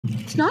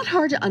It's not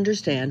hard to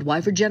understand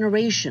why for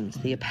generations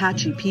the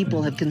Apache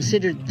people have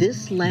considered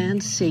this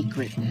land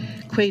sacred,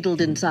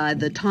 cradled inside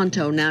the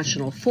Tonto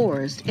National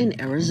Forest in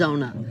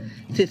Arizona,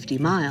 50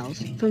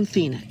 miles from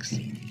Phoenix.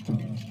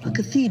 A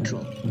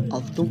cathedral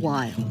of the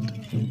wild.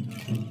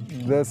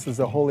 This is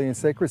a holy and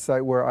sacred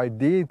site where our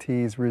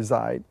deities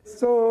reside.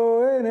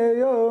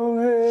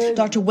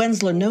 Dr.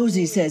 Wensler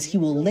Nosey says he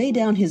will lay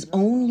down his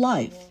own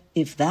life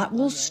if that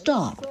will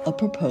stop a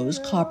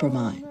proposed copper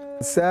mine.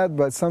 It's sad,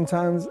 but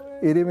sometimes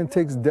it even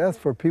takes death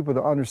for people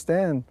to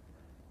understand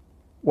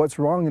what's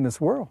wrong in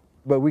this world.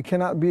 But we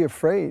cannot be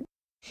afraid.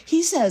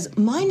 He says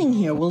mining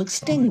here will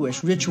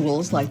extinguish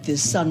rituals like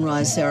this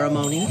sunrise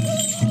ceremony,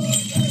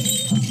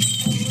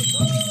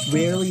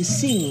 rarely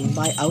seen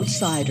by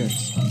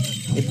outsiders.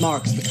 It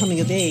marks the coming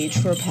of age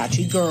for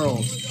Apache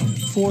girls.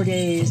 4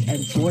 days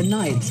and 4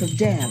 nights of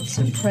dance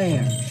and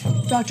prayer.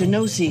 Dr.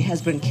 Nosey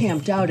has been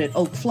camped out at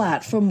Oak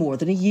Flat for more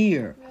than a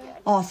year,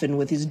 often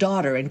with his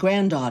daughter and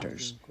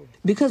granddaughters.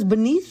 Because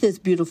beneath this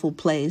beautiful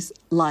place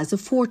lies a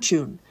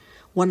fortune,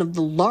 one of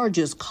the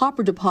largest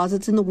copper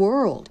deposits in the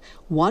world,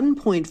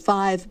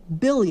 1.5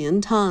 billion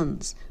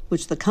tons,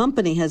 which the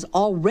company has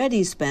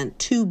already spent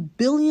 $2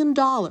 billion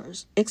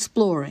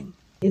exploring.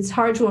 It's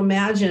hard to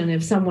imagine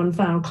if someone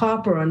found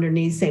copper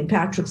underneath St.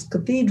 Patrick's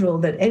Cathedral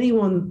that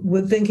anyone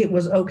would think it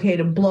was okay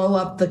to blow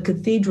up the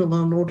cathedral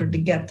in order to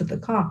get to the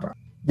copper.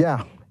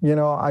 Yeah,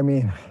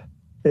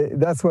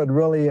 that's what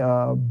really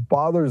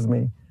bothers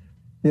me.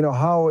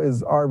 How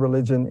is our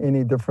religion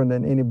any different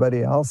than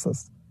anybody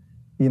else's?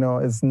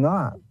 It's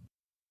not.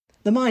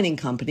 The mining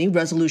company,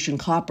 Resolution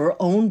Copper,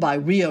 owned by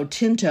Rio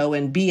Tinto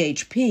and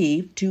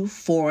BHP, two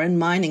foreign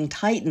mining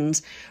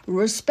titans,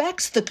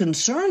 respects the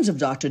concerns of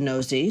Dr.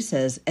 Nosey,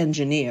 says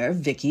engineer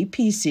Vicky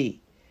Pesey.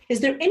 Is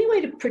there any way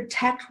to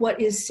protect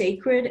what is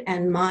sacred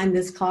and mine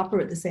this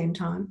copper at the same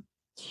time?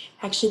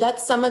 Actually,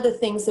 that's some of the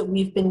things that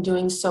we've been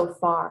doing so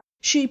far.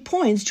 She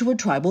points to a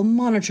tribal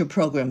monitor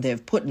program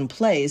they've put in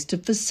place to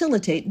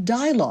facilitate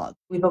dialogue.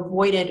 We've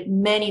avoided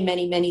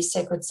many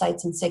sacred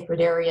sites and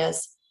sacred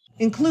areas,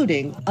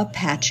 including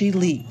Apache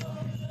Leap,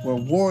 where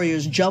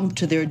warriors jumped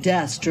to their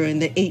deaths during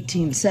the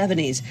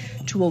 1870s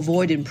to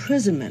avoid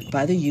imprisonment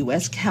by the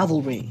U.S.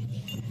 cavalry.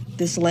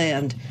 This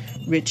land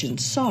rich in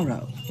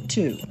sorrow,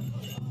 too.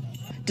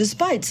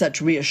 Despite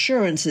such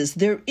reassurances,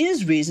 there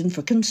is reason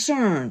for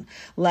concern.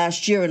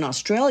 Last year in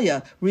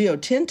Australia, Rio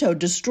Tinto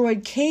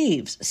destroyed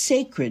caves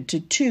sacred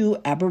to 2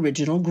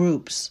 Aboriginal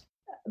groups.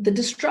 The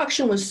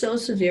destruction was so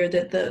severe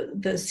that the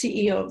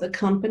CEO of the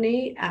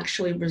company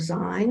actually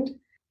resigned.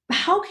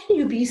 How can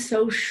you be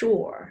so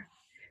sure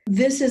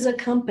this is a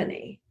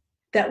company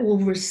that will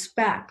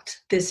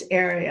respect this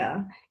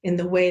area in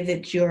the way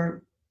that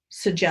you're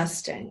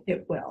suggesting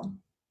it will?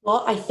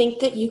 Well, I think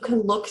that you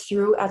can look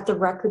through at the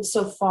record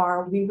so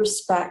far. We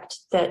respect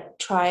that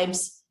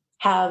tribes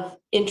have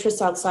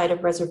interests outside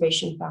of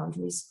reservation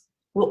boundaries.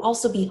 Will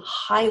also be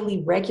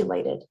highly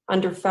regulated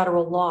under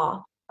federal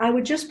law. I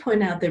would just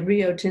point out that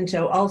Rio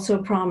Tinto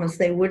also promised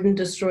they wouldn't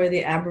destroy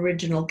the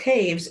Aboriginal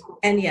caves,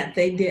 and yet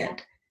they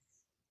did.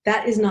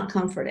 That is not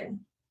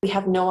comforting. We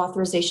have no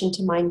authorization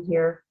to mine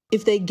here.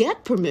 If they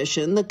get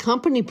permission, the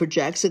company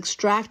projects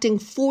extracting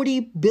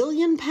 40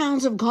 billion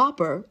pounds of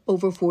copper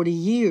over 40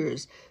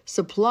 years,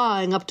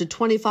 supplying up to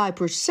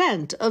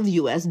 25% of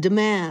U.S.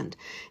 demand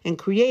and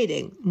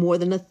creating more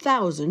than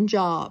 1,000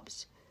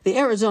 jobs. The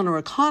Arizona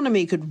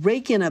economy could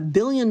rake in $1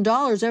 billion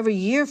every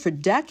year for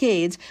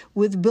decades,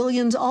 with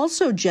billions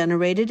also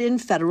generated in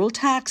federal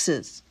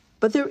taxes.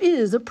 But there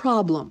is a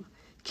problem.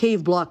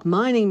 Cave block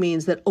mining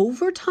means that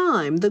over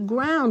time, the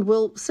ground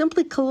will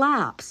simply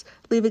collapse,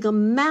 leaving a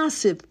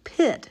massive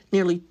pit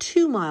nearly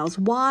 2 miles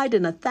wide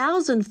and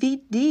 1,000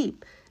 feet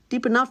deep,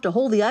 deep enough to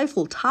hold the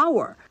Eiffel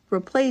Tower,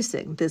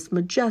 replacing this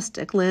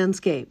majestic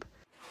landscape.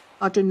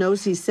 Dr.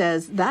 Nosey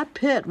says that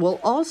pit will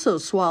also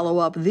swallow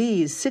up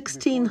these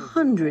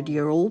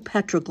 1,600-year-old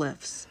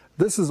petroglyphs.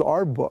 This is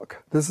our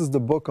book. This is the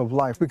book of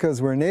life.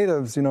 Because we're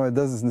natives,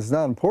 it's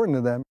not important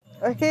to them.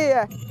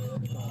 Here.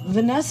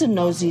 Vanessa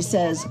Nosey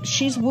says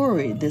she's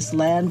worried this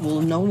land will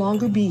no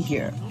longer be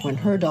here when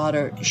her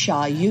daughter,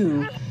 Sha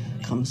Yu,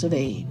 comes of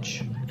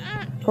age.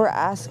 We're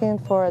asking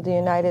for the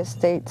United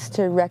States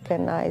to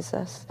recognize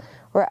us.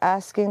 We're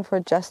asking for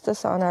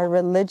justice on our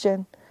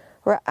religion.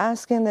 We're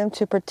asking them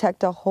to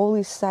protect a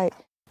holy site.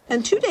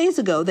 And 2 days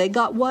ago, they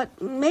got what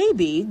may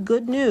be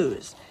good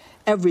news.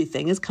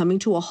 Everything is coming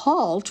to a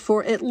halt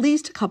for at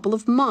least a couple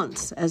of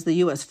months as the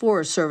U.S.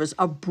 Forest Service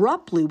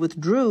abruptly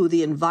withdrew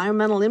the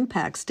environmental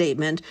impact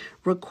statement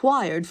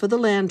required for the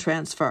land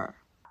transfer.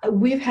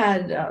 We've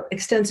had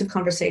extensive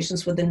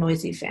conversations with the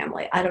Nosey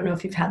family. I don't know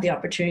if you've had the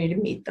opportunity to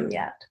meet them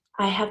yet.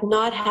 I have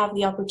not had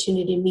the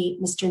opportunity to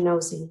meet Mr.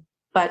 Nosey,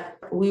 but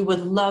we would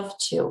love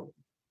to.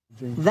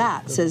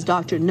 That, says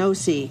Dr.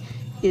 Nosey,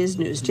 is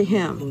news to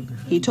him.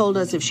 He told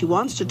us if she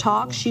wants to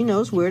talk, she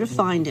knows where to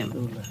find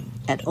him.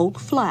 At Oak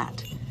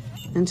Flat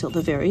until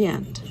the very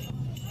end.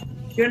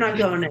 You're not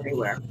going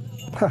anywhere.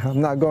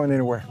 I'm not going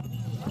anywhere.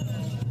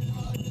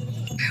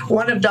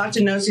 One of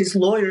Dr. Nosi's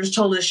lawyers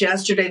told us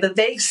yesterday that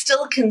they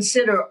still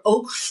consider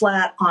Oak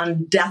Flat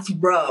on death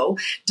row,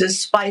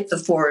 despite the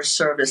Forest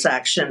Service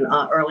action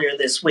earlier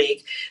this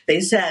week. They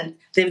said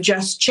they're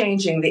just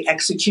changing the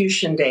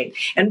execution date.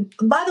 And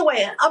by the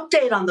way, an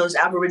update on those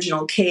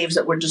Aboriginal caves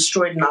that were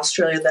destroyed in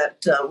Australia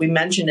that we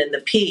mentioned in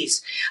the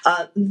piece.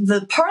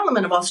 The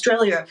Parliament of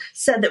Australia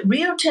said that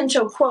Rio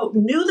Tinto, quote,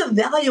 knew the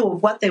value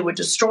of what they were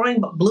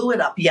destroying but blew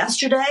it up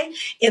yesterday.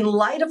 In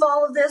light of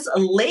all of this,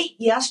 late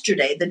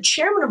yesterday, the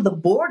chairman of the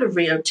board of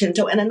Rio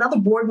Tinto and another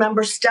board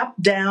member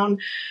stepped down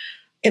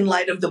in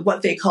light of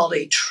what they called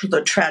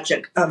the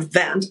tragic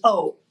event.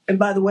 Oh, and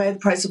by the way, the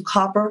price of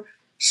copper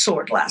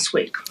soared last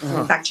week.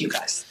 Back to you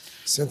guys.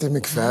 Cynthia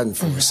McFadden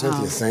for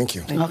Cynthia, thank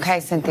you. Okay,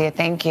 Cynthia,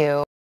 thank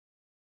you.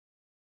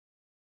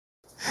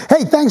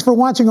 Hey, thanks for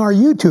watching our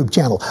YouTube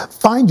channel.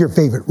 Find your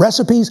favorite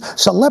recipes,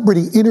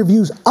 celebrity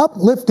interviews,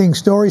 uplifting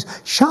stories,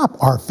 shop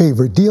our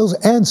favorite deals,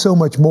 and so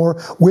much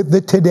more with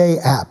the Today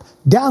app.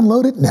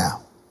 Download it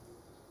now.